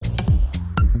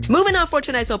Moving on for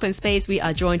tonight's Open Space, we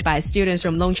are joined by students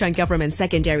from Longchuan Government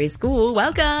Secondary School.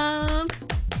 Welcome!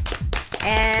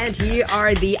 And here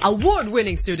are the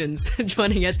award-winning students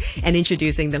joining us and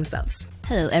introducing themselves.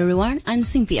 Hello everyone, I'm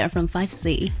Cynthia from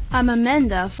 5C. I'm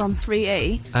Amanda from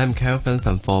 3A. I'm Kelvin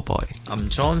from 4Boy. I'm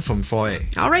John from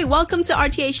 4A. All right, welcome to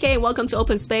RTHK and welcome to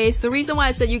Open Space. The reason why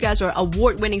I said you guys are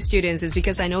award-winning students is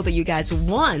because I know that you guys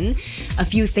won a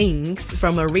few things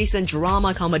from a recent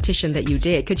drama competition that you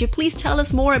did. Could you please tell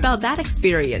us more about that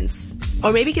experience?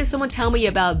 Or maybe can someone tell me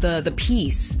about the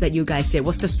piece that you guys did?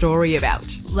 What's the story about?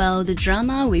 Well, the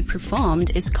drama we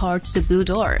performed is called The Blue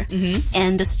Door.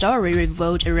 And the story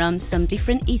revolved around some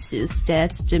different issues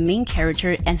that the main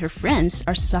character and her friends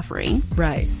are suffering.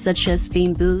 Right. Such as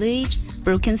being bullied,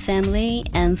 broken family,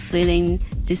 and feeling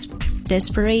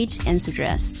desperate and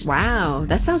stressed. Wow,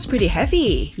 that sounds pretty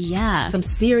heavy. Yeah. Some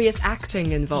serious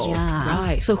acting involved. Yeah.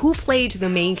 Right. So who played the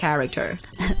main character?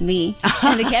 Me.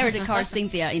 And the character called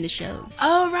Cynthia in the show.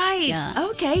 Oh, right. Yeah.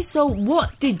 Okay, so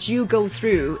what did you go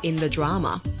through in the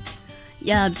drama?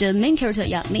 Yeah, the main character,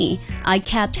 me. I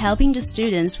kept helping the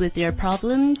students with their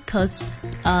problem because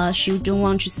she don't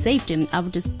want to save them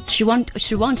she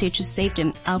wanted to save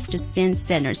them out of the same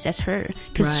centers as her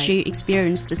because Right. she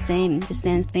experienced the same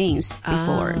things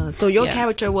before. So your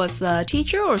character was a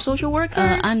teacher or social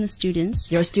worker? I'm the student.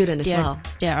 You're a student as well.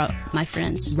 They are my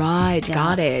friends. Right, Yeah.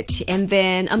 got it. And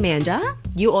then Amanda,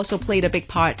 you also played a big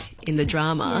part in the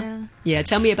drama. Yeah,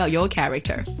 tell me about your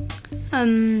character.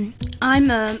 I'm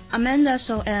Amanda,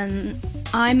 and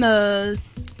I'm a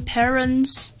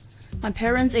parents. My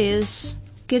parents is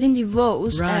getting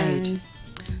divorced, Right. and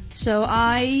so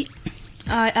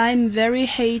I'm very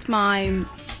hate my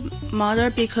mother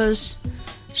because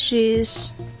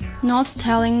she's not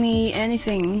telling me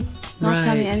anything.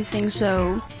 Telling me Right. anything.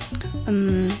 So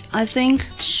I think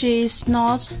she's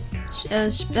not.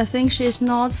 I think she's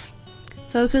not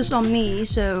focused on me.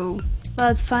 So.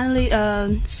 But finally,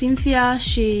 Cynthia,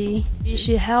 she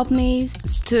helped me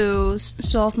to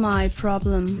solve my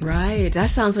problem. Right, that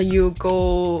sounds like you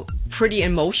go pretty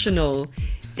emotional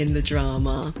in the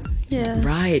drama. Yeah.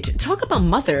 Right. Talk about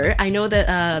mother. I know that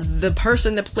the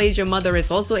person that plays your mother is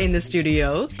also in the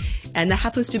studio, and that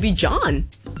happens to be John.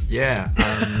 Yeah,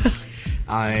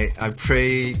 I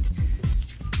play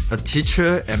a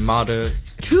teacher and mother.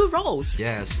 Two roles.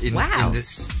 Yes, Wow. in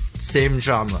this same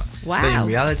drama. Wow. But in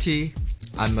reality,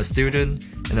 I'm a student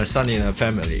and a son in a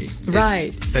family.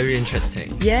 Right. It's very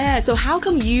interesting. Yeah, so how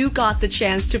come you got the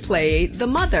chance to play the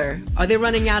mother? Are they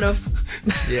running out of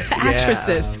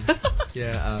actresses?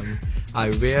 I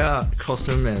wear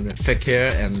costume and fake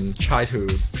hair and try to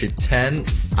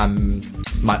pretend I'm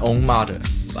my own mother.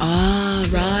 Ah,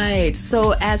 right.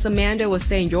 So as Amanda was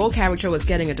saying, your character was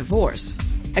getting a divorce.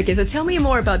 Okay, so tell me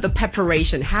more about the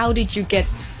preparation. How did you get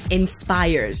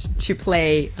inspired to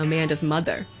play Amanda's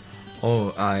mother?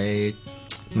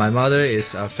 My mother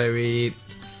is a very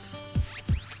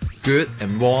good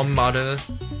and warm mother,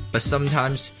 but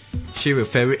sometimes she will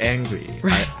very angry.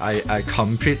 Right. I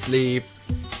completely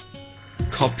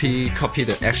copy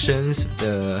the actions,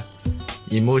 the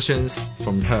emotions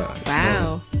from her.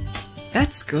 Wow.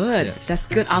 That's good. Yes. That's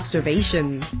good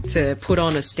observations to put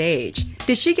on a stage.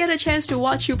 Did she get a chance to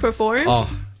watch you perform?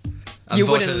 You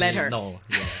wouldn't let her? No.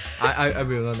 Yeah. I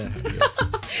will not let her. Yes.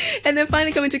 And then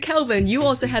finally coming to Kelvin, you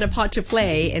also had a part to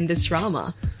play in this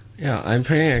drama. Yeah, I'm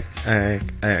playing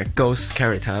a ghost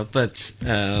character, but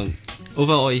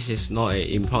overall it is not an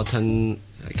important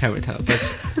character,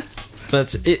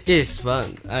 but it is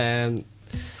fun. And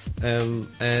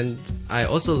I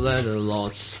also learned a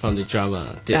lot from the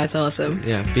drama. That's awesome.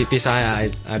 Yeah,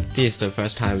 besides this is the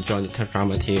first time joining the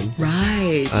drama team.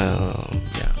 Right.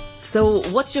 Yeah. So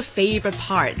what's your favorite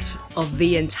part of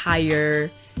the entire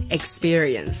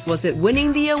experience? Was it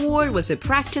winning the award? Was it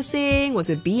practicing? Was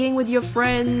it being with your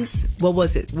friends? What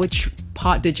was it? Which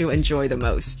part did you enjoy the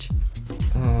most?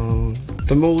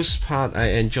 The most part I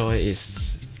enjoy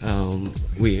is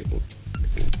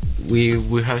we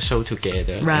rehearsal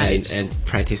together, Right. and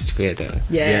practice together.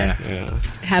 Yeah. Yeah.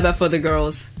 How about for the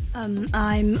girls?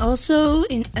 I'm also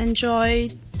enjoy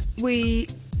we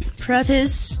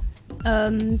practice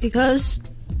because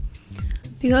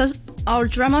our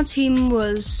drama team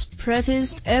was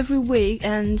practiced every week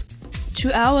and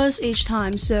 2 hours each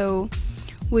time. So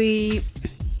we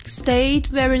stayed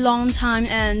very long time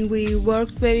and we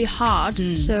worked very hard.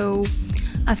 So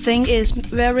I think it's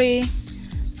very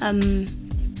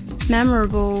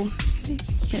memorable.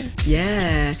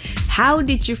 Yeah. How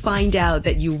did you find out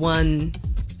that you won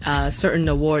certain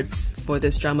awards for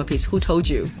this drama piece? Who told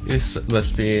you? It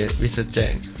must be Mr.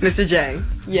 Jang. Mr. Jang.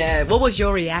 Yeah. What was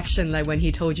your reaction like when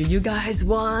he told you, you guys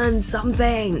won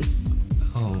something?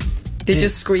 Oh, Did you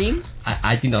scream?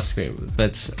 I did not scream,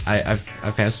 but I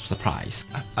felt surprised.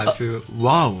 I feel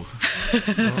wow, like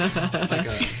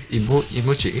a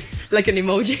emoji. Like an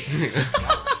emoji.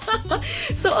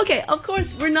 So, okay, of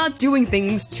course, we're not doing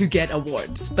things to get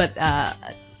awards, but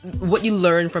what you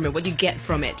learn from it, what you get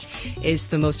from it is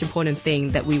the most important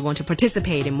thing that we want to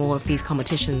participate in more of these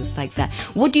competitions like that.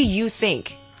 What do you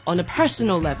think, on a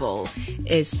personal level,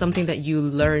 is something that you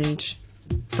learned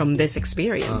from this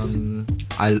experience?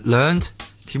 I learned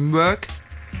teamwork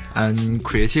and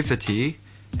creativity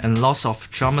and lots of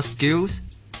drama skills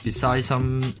besides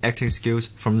some acting skills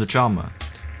from the drama.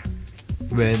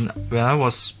 When I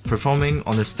was performing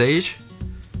on the stage,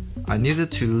 I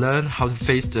needed to learn how to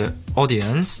face the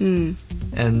audience and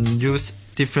use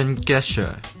different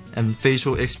gesture and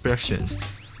facial expressions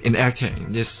in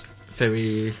acting. This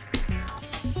very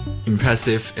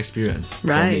impressive experience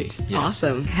Right. for me. Yeah.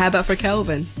 Awesome. How about for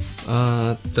Kelvin?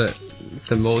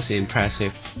 The most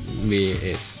impressive me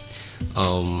is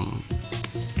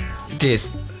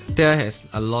there has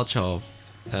a lot of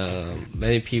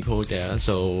many people there,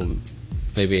 so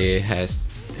maybe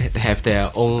have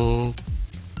their own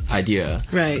idea,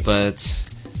 Right. But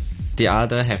the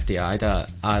other have the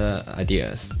other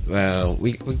ideas. Well,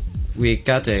 we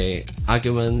got a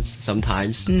argument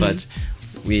sometimes, but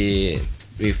we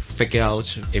figure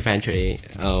out eventually.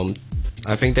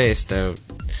 I think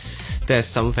there's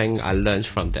something I learned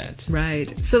from that.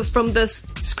 Right. So from the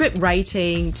script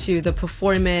writing to the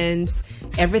performance,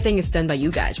 everything is done by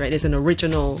you guys, right? It's an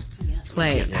original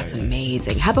play. That's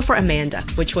amazing. How about for Amanda?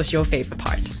 Which was your favorite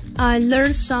part? I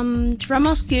learned some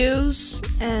drama skills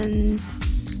and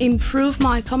improved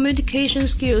my communication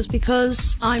skills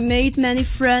because I made many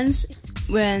friends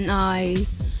when I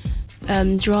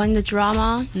joined the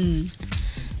drama.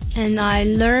 And I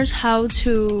learned how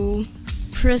to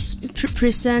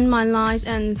present my lines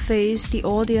and face the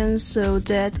audience so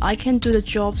that I can do the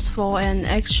jobs for an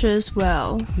actress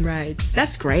well. Right.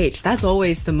 That's great. That's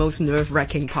always the most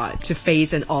nerve-wracking part, to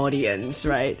face an audience,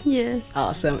 right? Yes.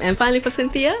 Awesome. And finally for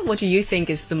Cynthia, what do you think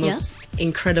is the most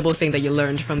incredible thing that you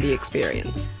learned from the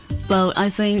experience? Well, I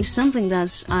think something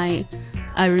that I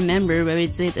remember where we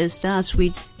did is that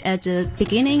we, at the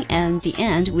beginning and the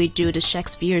end, we do the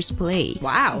Shakespeare's play.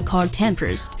 Wow. Called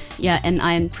Tempest. Yeah, and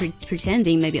I'm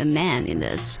pretending maybe a man in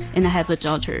this, and I have a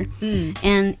daughter.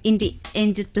 And in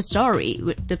the story,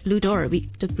 with the Blue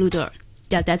Door,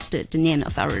 yeah, that's the name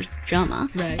of our drama.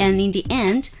 Right. And in the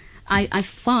end, I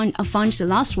found the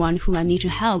last one who I need to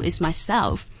help is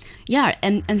myself. Yeah,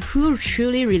 and who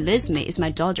truly released me is my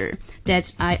daughter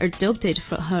that I adopted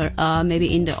for her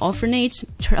maybe in the orphanage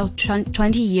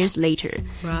 20 years later.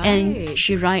 Right. And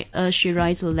she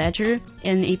writes a letter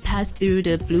and it passed through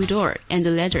the Blue Door, and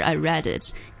the letter I read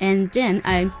it, and then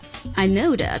I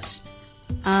know that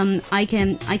I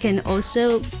can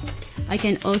also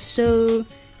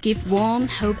give warm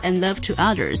hope and love to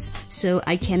others, so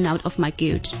I came out of my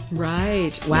guilt.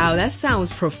 Right. Wow, that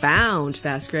sounds profound,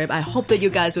 that script. I hope that you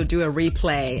guys will do a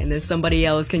replay and then somebody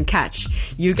else can catch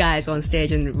you guys on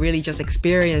stage and really just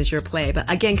experience your play. But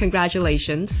again,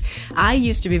 congratulations. I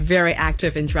used to be very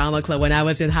active in drama club when I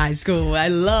was in high school. I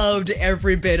loved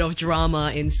every bit of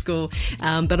drama in school.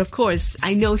 But of course,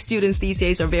 I know students these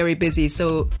days are very busy,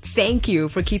 so thank you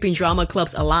for keeping drama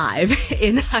clubs alive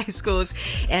in high schools.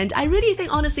 And I really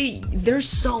think, honestly, there's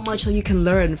so much that you can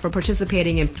learn from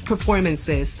participating in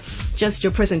performances. Just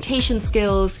your presentation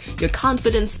skills, your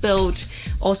confidence built,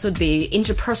 also the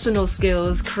interpersonal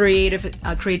skills,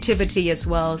 creativity as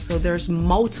well. So there's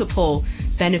multiple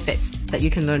benefits that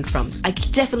you can learn from. I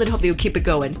definitely hope that you'll keep it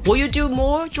going. Will you do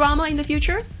more drama in the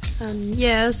future?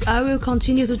 Yes, I will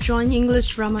continue to join English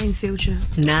drama in future.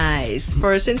 Nice.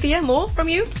 For Cynthia, more from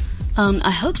you?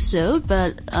 I hope so,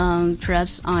 but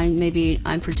perhaps I'm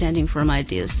pretending for my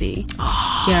DSC.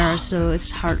 Yeah, so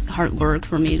it's hard work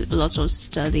for me, lots of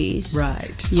studies.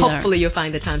 Right. Yeah. Hopefully you'll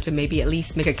find the time to maybe at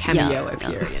least make a cameo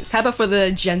appearance. How about for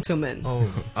the gentleman? Oh,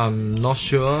 I'm not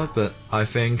sure, but I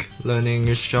think learning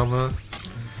English drama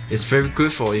is very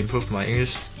good for improve my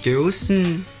English skills.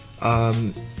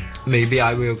 Maybe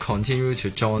I will continue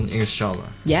to join English drama.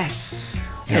 Yes.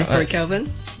 And for Kelvin?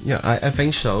 Yeah, I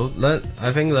think so.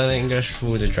 I think learning English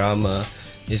through the drama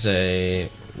is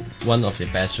one of the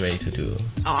best way to do.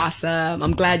 Awesome.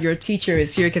 I'm glad your teacher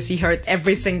is here because he heard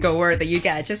every single word that you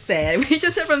guys just said. We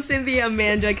just heard from Cynthia,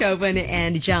 Amanda, Kelvin,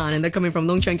 and John, and they're coming from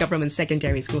Long Chuan Government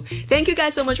Secondary School. Thank you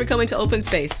guys so much for coming to Open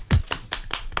Space.